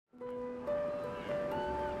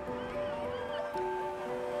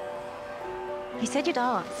He said you'd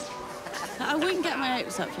asked. I wouldn't get my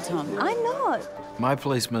hopes up for Tom. I'm not. My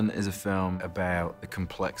Policeman is a film about the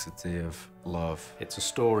complexity of love. It's a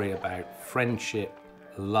story about friendship,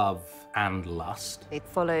 love, and lust. It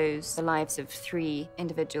follows the lives of 3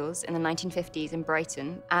 individuals in the 1950s in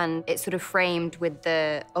Brighton, and it's sort of framed with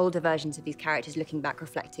the older versions of these characters looking back,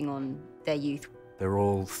 reflecting on their youth. They're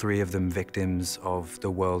all 3 of them victims of the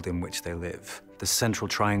world in which they live. The central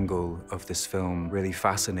triangle of this film really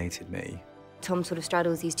fascinated me. Tom sort of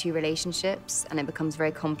straddles these 2 relationships, and it becomes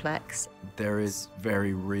very complex. There is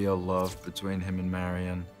very real love between him and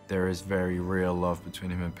Marion. There is very real love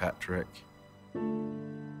between him and Patrick.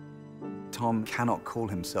 Tom cannot call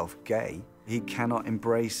himself gay. He cannot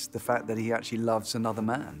embrace the fact that he actually loves another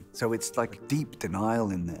man. So it's like deep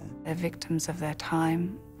denial in there. They're victims of their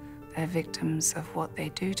time. They're victims of what they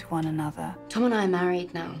do to one another. Tom and I are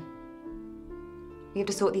married now. We have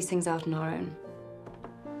to sort these things out on our own.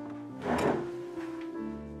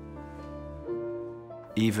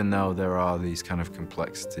 Even though there are these kind of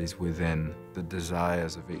complexities within the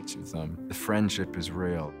desires of each of them, the friendship is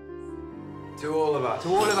real. To all of us. To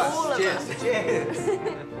all of us. Cheers. Cheers.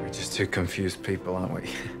 We're just 2 confused people, aren't we?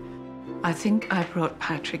 I think I brought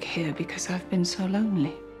Patrick here because I've been so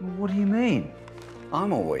lonely. What do you mean?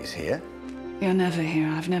 I'm always here. You're never here.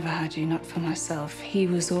 I've never had you, not for myself. He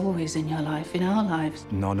was always in your life, in our lives.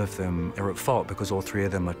 None of them are at fault because all 3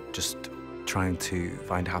 of them are just trying to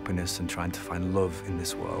find happiness and trying to find love in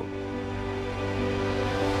this world.